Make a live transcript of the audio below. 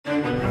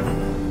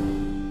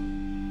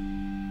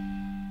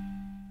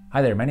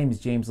Hi there, my name is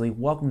James Lee.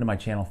 Welcome to my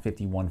channel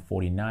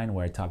 5149,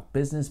 where I talk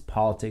business,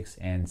 politics,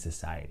 and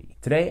society.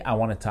 Today, I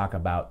want to talk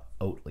about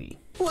Oatly.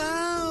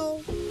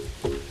 Wow,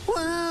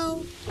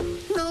 wow,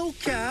 no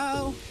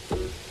cow,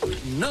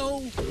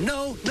 no,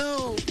 wow,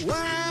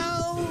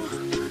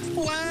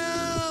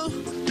 wow,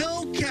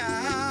 no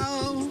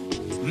cow,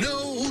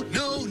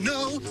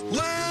 no,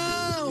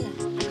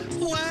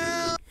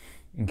 wow.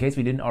 In case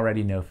we didn't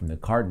already know from the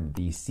carton,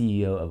 the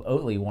CEO of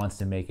Oatly wants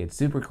to make it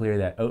super clear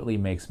that Oatly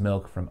makes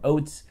milk from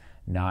oats,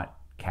 not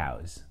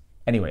cows.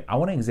 Anyway, I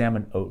want to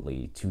examine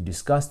Oatly to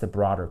discuss the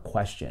broader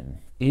question: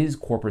 is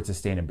corporate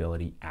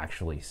sustainability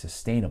actually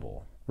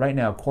sustainable? Right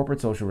now, corporate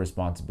social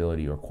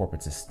responsibility or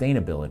corporate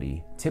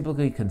sustainability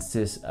typically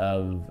consists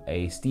of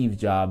a Steve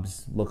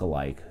Jobs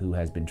lookalike who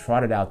has been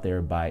trotted out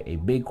there by a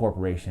big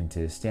corporation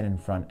to stand in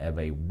front of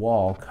a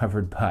wall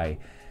covered by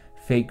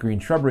fake green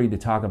shrubbery to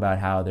talk about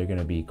how they're going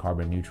to be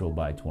carbon neutral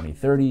by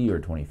 2030 or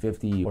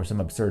 2050 or some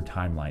absurd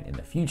timeline in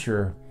the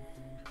future.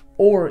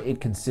 Or it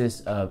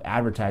consists of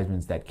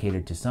advertisements that cater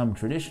to some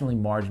traditionally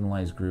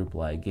marginalized group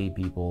like gay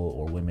people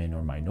or women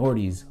or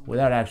minorities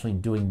without actually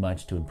doing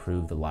much to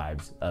improve the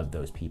lives of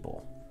those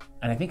people.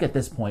 And I think at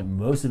this point,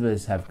 most of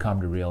us have come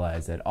to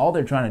realize that all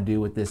they're trying to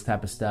do with this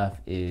type of stuff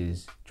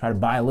is try to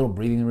buy a little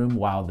breathing room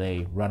while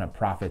they run up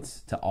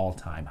profits to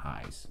all-time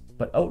highs.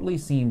 But Oatly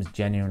seems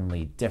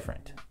genuinely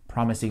different,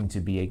 promising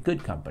to be a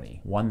good company,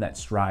 one that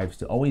strives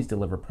to always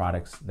deliver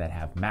products that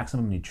have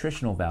maximum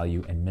nutritional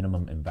value and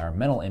minimum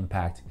environmental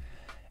impact,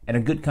 and a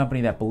good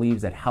company that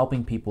believes that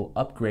helping people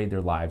upgrade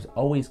their lives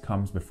always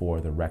comes before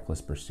the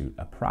reckless pursuit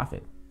of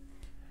profit.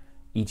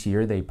 Each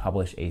year, they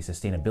publish a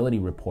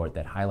sustainability report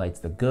that highlights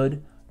the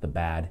good, the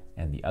bad,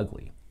 and the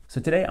ugly. So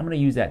today, I'm going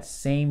to use that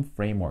same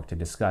framework to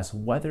discuss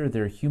whether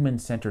their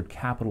human-centered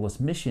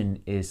capitalist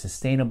mission is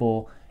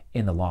sustainable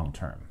in the long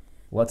term.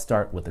 Let's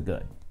start with the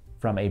good.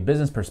 From a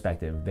business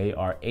perspective, they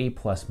are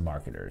A-plus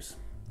marketers.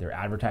 Their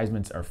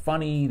advertisements are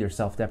funny, they're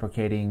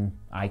self-deprecating,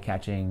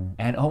 eye-catching,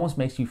 and almost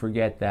makes you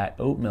forget that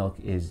oat milk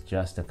is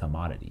just a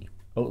commodity.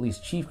 Oatly's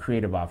chief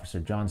creative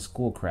officer, John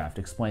Schoolcraft,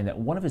 explained that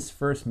one of his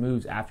first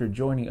moves after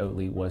joining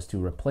Oatly was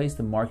to replace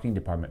the marketing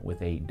department with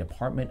a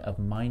department of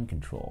mind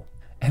control.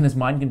 And this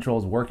mind control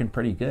is working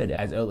pretty good,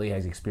 as Oatly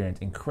has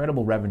experienced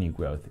incredible revenue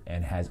growth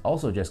and has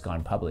also just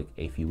gone public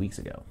a few weeks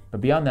ago.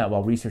 But beyond that,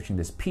 while researching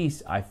this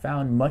piece, I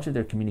found much of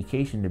their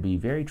communication to be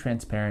very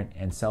transparent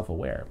and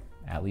self-aware,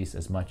 at least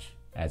as much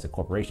as a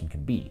corporation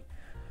can be.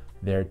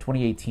 Their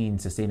 2018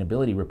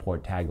 sustainability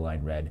report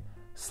tagline read,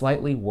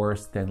 "Slightly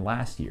worse than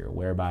last year,"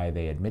 whereby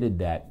they admitted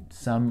that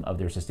some of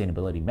their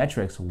sustainability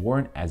metrics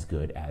weren't as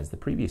good as the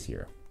previous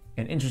year.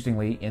 And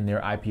interestingly, in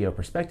their IPO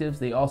perspectives,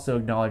 they also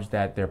acknowledged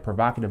that their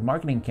provocative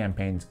marketing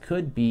campaigns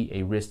could be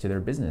a risk to their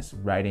business,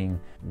 writing,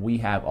 "We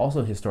have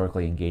also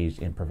historically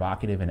engaged in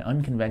provocative and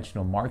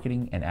unconventional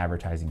marketing and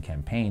advertising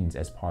campaigns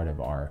as part of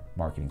our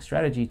marketing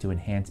strategy to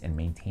enhance and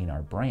maintain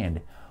our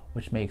brand,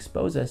 which may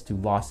expose us to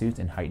lawsuits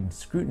and heightened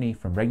scrutiny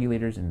from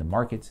regulators in the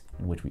markets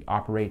in which we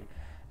operate,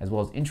 as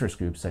well as interest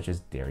groups such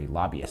as dairy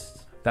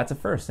lobbyists." That's a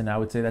first, and I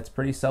would say that's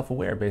pretty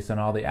self-aware based on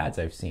all the ads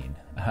I've seen.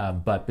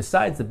 But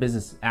besides the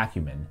business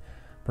acumen,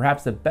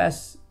 perhaps the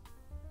best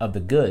of the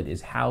good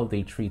is how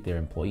they treat their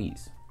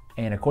employees.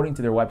 And according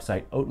to their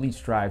website, Oatly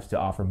strives to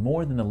offer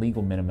more than the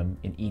legal minimum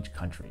in each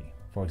country.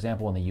 For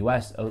example, in the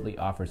US, Oatly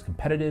offers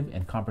competitive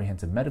and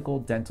comprehensive medical,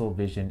 dental,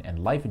 vision,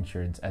 and life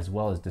insurance, as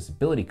well as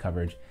disability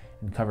coverage,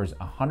 and covers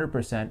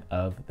 100%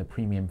 of the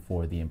premium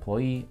for the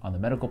employee on the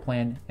medical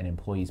plan and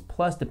employees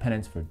plus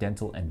dependents for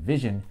dental and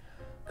vision,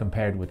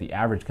 compared with the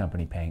average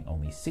company paying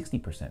only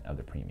 60% of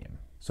the premium.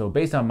 So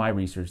based on my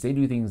research, they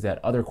do things that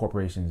other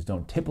corporations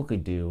don't typically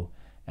do,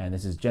 and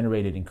this has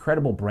generated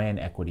incredible brand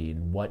equity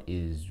in what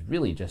is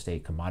really just a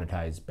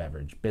commoditized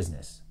beverage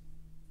business.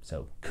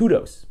 So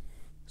kudos.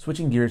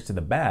 Switching gears to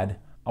the bad,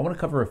 I want to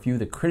cover a few of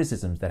the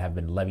criticisms that have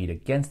been levied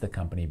against the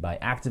company by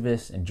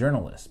activists and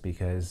journalists,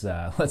 because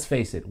let's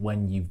face it,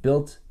 when you've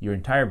built your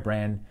entire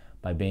brand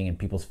by being in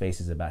people's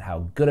faces about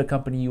how good a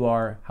company you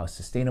are, how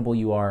sustainable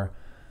you are,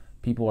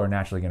 people are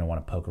naturally going to want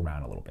to poke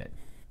around a little bit.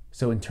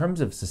 So in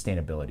terms of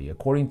sustainability,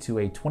 according to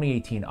a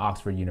 2018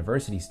 Oxford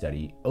University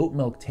study, oat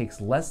milk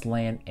takes less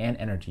land and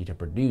energy to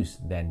produce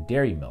than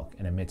dairy milk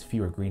and emits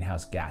fewer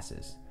greenhouse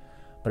gases.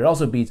 But it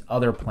also beats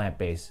other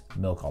plant-based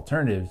milk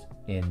alternatives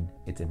in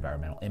its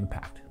environmental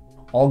impact.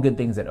 All good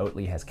things that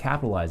Oatly has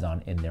capitalized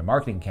on in their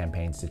marketing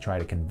campaigns to try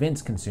to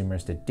convince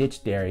consumers to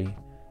ditch dairy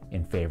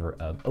in favor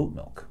of oat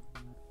milk.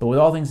 But with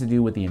all things to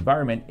do with the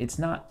environment, it's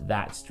not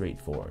that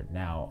straightforward.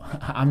 Now,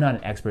 I'm not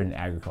an expert in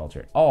agriculture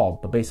at all,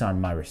 but based on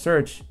my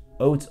research,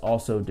 oats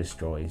also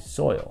destroy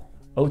soil.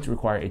 Oats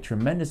require a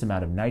tremendous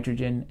amount of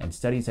nitrogen, and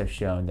studies have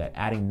shown that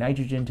adding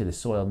nitrogen to the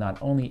soil not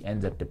only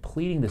ends up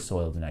depleting the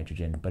soil of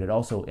nitrogen, but it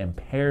also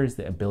impairs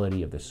the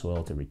ability of the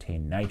soil to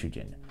retain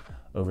nitrogen.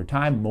 Over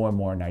time, more and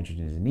more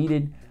nitrogen is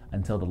needed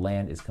until the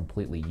land is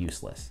completely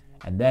useless.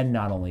 And then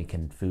not only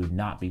can food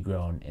not be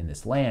grown in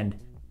this land,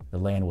 the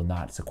land will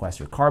not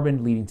sequester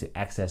carbon, leading to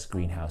excess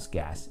greenhouse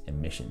gas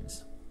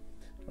emissions.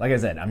 Like I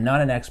said, I'm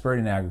not an expert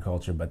in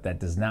agriculture, but that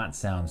does not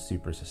sound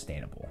super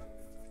sustainable.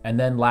 And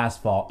then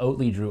last fall,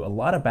 Oatly drew a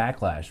lot of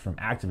backlash from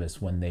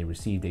activists when they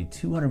received a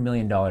 $200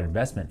 million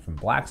investment from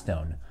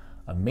Blackstone,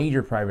 a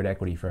major private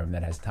equity firm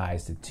that has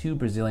ties to two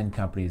Brazilian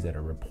companies that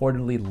are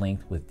reportedly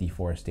linked with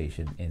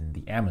deforestation in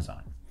the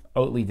Amazon.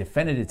 Oatly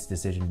defended its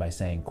decision by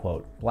saying,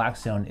 quote,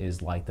 "Blackstone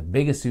is like the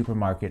biggest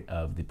supermarket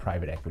of the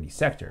private equity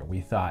sector. We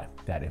thought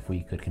that if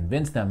we could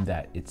convince them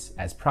that it's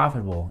as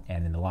profitable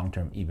and in the long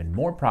term even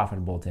more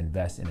profitable to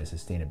invest in a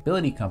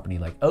sustainability company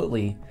like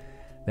Oatly,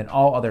 then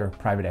all other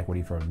private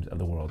equity firms of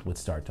the world would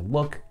start to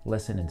look,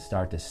 listen, and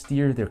start to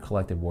steer their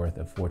collective worth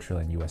of $4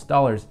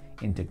 trillion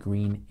into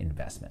green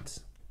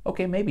investments."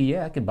 Okay, maybe,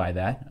 yeah, I could buy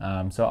that.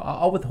 So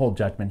I'll withhold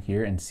judgment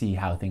here and see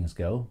how things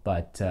go.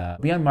 But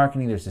beyond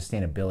marketing their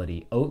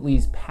sustainability,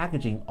 Oatly's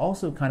packaging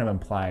also kind of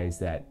implies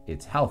that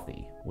it's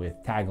healthy, with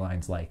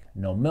taglines like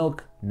 "no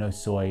milk, no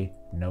soy,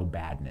 no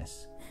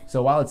badness."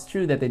 So while it's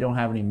true that they don't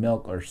have any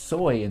milk or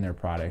soy in their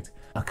product,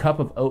 a cup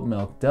of oat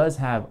milk does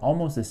have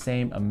almost the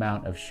same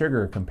amount of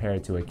sugar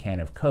compared to a can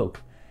of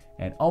Coke,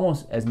 and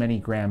almost as many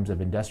grams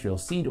of industrial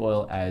seed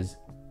oil as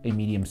a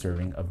medium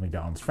serving of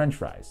McDonald's French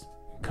fries.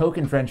 Coke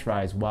and French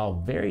fries, while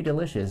very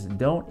delicious,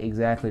 don't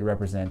exactly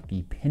represent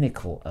the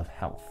pinnacle of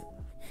health.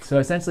 So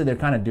essentially they're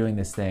kind of doing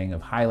this thing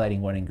of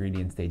highlighting what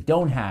ingredients they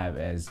don't have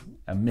as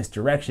a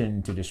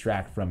misdirection to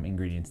distract from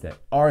ingredients that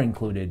are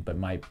included but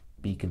might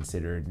be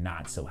considered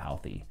not so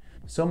healthy.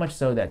 So much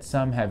so that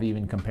some have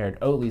even compared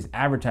Oatly's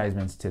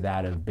advertisements to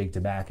that of Big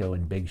Tobacco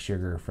and Big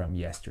Sugar from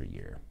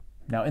yesteryear.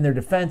 Now, in their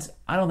defense,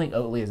 I don't think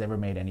Oatly has ever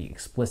made any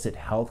explicit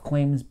health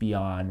claims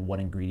beyond what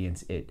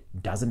ingredients it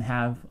doesn't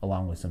have,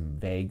 along with some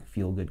vague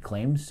feel-good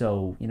claims.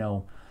 So,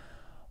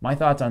 my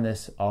thoughts on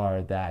this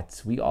are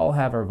that we all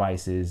have our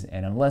vices,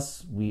 and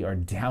unless we are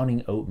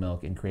downing oat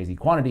milk in crazy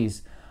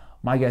quantities,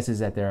 my guess is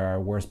that there are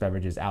worse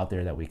beverages out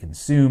there that we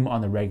consume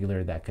on the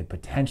regular that could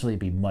potentially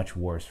be much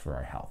worse for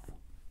our health.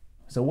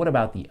 So what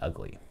about the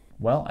ugly?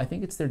 Well, I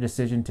think it's their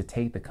decision to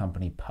take the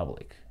company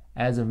public.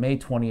 As of May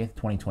 20th,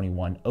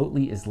 2021,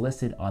 Oatly is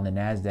listed on the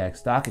NASDAQ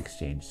stock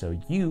exchange, so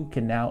you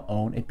can now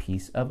own a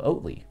piece of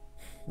Oatly.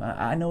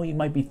 I know you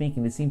might be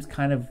thinking this seems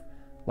kind of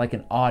like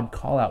an odd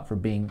call out for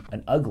being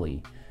an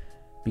ugly,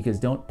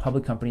 because don't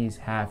public companies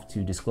have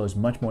to disclose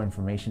much more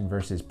information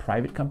versus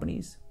private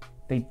companies?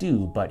 They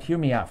do, but hear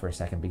me out for a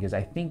second, because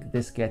I think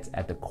this gets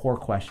at the core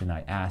question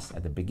I asked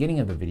at the beginning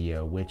of the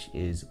video, which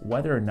is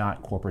whether or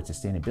not corporate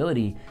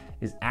sustainability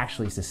is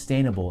actually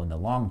sustainable in the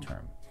long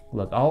term.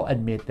 Look, I'll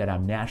admit that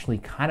I'm naturally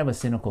kind of a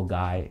cynical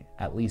guy,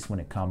 at least when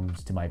it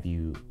comes to my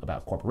view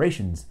about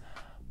corporations,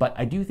 but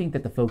I do think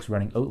that the folks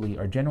running Oatly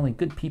are generally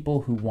good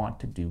people who want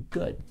to do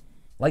good.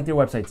 Like their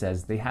website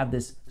says, they have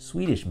this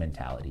Swedish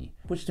mentality,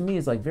 which to me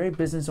is like very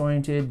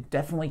business-oriented,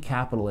 definitely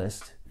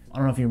capitalist. I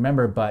don't know if you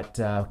remember, but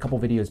a couple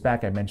videos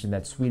back I mentioned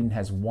that Sweden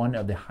has one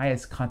of the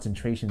highest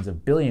concentrations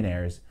of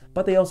billionaires,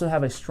 but they also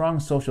have a strong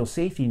social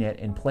safety net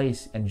in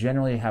place and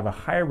generally have a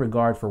higher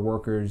regard for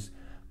workers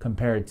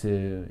compared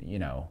to,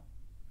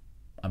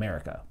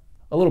 America.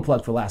 A little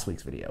plug for last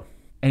week's video.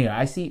 Anyway,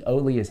 I see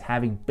Oatly as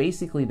having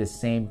basically the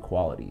same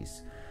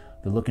qualities.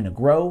 They're looking to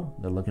grow,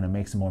 they're looking to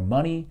make some more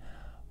money,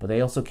 but they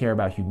also care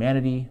about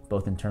humanity,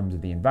 both in terms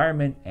of the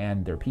environment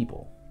and their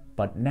people.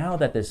 But now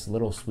that this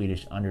little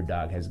Swedish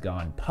underdog has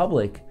gone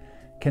public,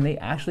 can they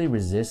actually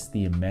resist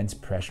the immense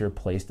pressure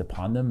placed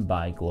upon them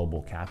by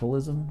global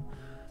capitalism?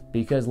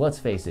 Because let's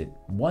face it,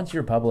 once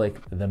you're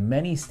public, the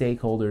many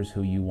stakeholders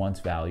who you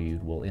once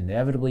valued will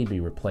inevitably be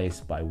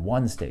replaced by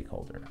one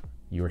stakeholder,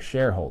 your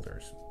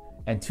shareholders.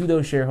 And to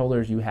those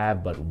shareholders, you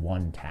have but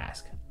one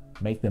task: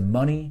 make them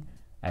money,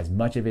 as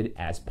much of it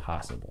as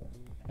possible.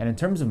 And in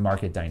terms of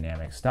market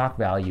dynamics, stock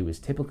value is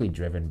typically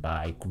driven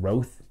by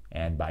growth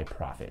and by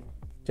profit.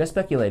 Just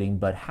speculating,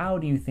 but how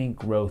do you think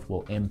growth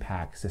will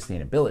impact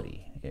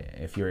sustainability?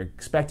 If you're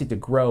expected to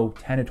grow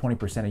 10 to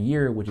 20% a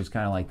year, which is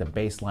kind of like the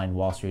baseline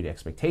Wall Street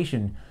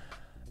expectation,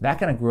 that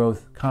kind of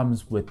growth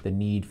comes with the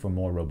need for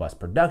more robust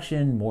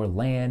production, more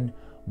land,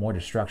 more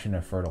destruction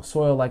of fertile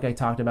soil like I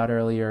talked about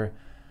earlier,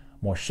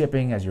 more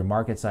shipping as your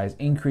market size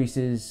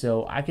increases.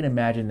 So I can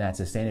imagine that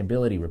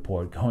sustainability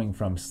report going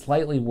from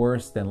slightly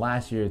worse than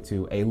last year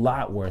to a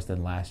lot worse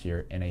than last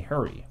year in a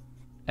hurry.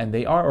 And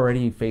they are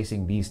already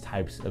facing these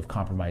types of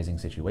compromising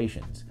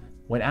situations.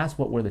 When asked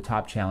what were the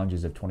top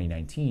challenges of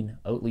 2019,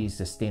 Oatly's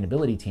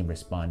sustainability team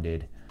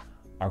responded,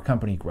 "Our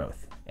company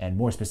growth, and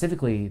more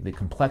specifically, the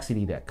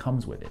complexity that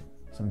comes with it.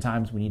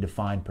 Sometimes we need to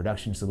find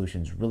production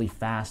solutions really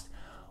fast,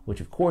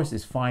 which of course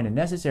is fine and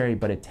necessary,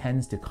 but it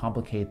tends to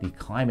complicate the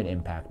climate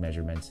impact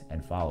measurements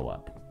and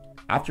follow-up.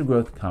 After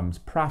growth comes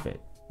profit.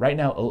 Right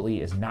now,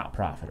 Oatly is not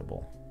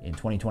profitable. In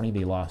 2020,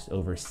 they lost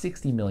over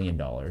 $60 million,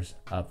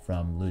 up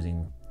from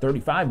losing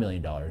 $35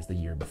 million the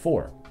year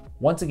before.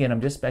 Once again,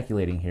 I'm just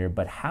speculating here,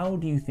 but how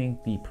do you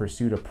think the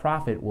pursuit of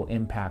profit will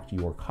impact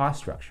your cost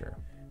structure?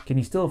 Can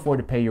you still afford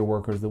to pay your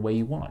workers the way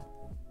you want?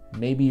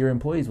 Maybe your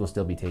employees will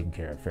still be taken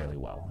care of fairly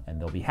well, and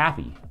they'll be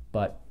happy,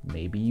 but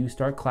maybe you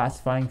start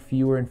classifying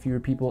fewer and fewer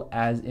people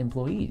as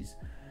employees.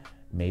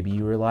 Maybe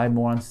you rely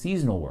more on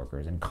seasonal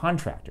workers and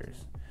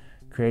contractors,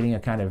 creating a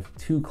kind of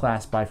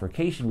two-class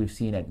bifurcation we've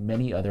seen at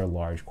many other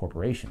large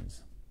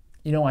corporations.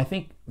 You know, I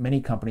think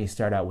many companies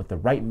start out with the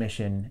right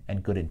mission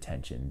and good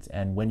intentions.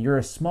 And when you're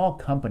a small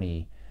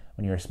company,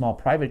 when you're a small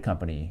private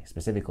company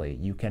specifically,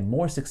 you can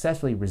more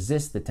successfully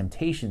resist the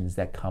temptations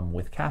that come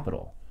with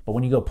capital. But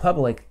when you go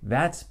public,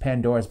 that's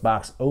Pandora's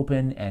box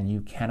open and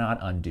you cannot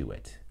undo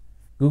it.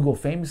 Google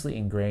famously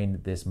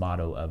ingrained this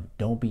motto of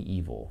 "don't be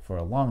evil" for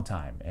a long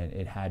time, and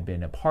it had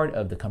been a part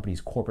of the company's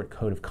corporate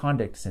code of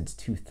conduct since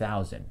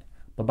 2000.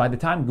 But by the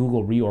time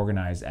Google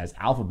reorganized as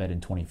Alphabet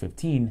in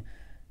 2015,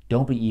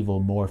 "don't be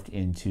evil" morphed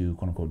into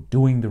quote-unquote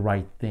doing the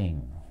right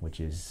thing, which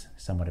is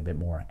somewhat a bit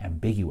more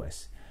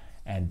ambiguous.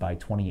 And by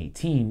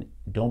 2018,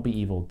 "don't be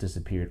evil"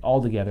 disappeared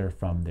altogether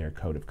from their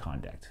code of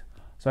conduct.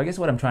 So I guess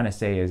what I'm trying to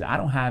say is I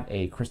don't have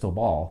a crystal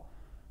ball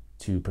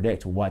to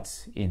predict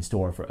what's in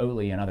store for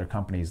Oatly and other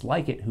companies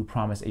like it who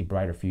promise a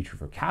brighter future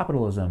for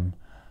capitalism,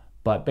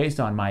 but based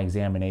on my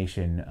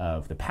examination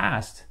of the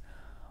past,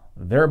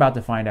 they're about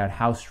to find out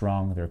how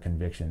strong their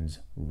convictions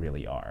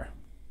really are.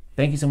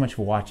 Thank you so much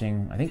for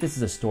watching. I think this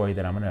is a story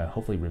that I'm going to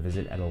hopefully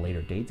revisit at a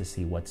later date to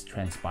see what's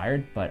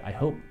transpired, but I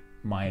hope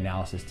my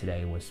analysis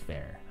today was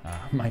fair.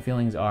 My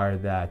feelings are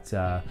that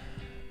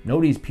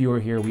nobody's pure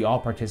here. We all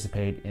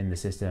participate in the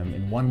system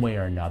in one way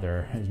or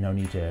another. There's no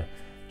need to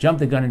jump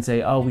the gun and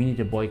say, oh, we need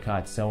to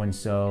boycott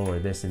so-and-so or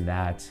this and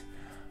that.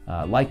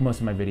 Like most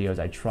of my videos,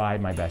 I try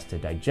my best to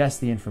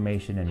digest the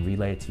information and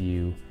relay it to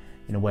you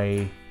in a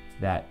way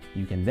that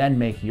you can then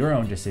make your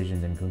own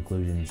decisions and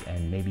conclusions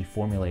and maybe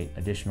formulate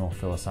additional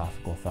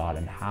philosophical thought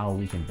on how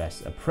we can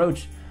best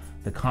approach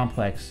the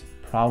complex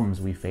problems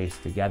we face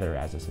together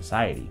as a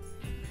society.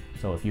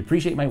 So if you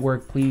appreciate my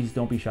work, please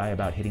don't be shy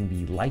about hitting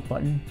the like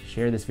button,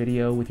 share this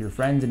video with your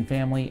friends and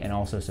family, and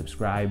also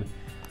subscribe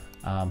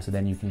so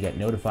then you can get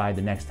notified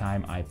the next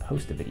time I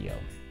post a video.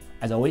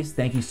 As always,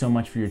 thank you so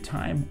much for your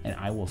time, and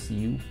I will see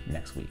you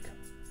next week.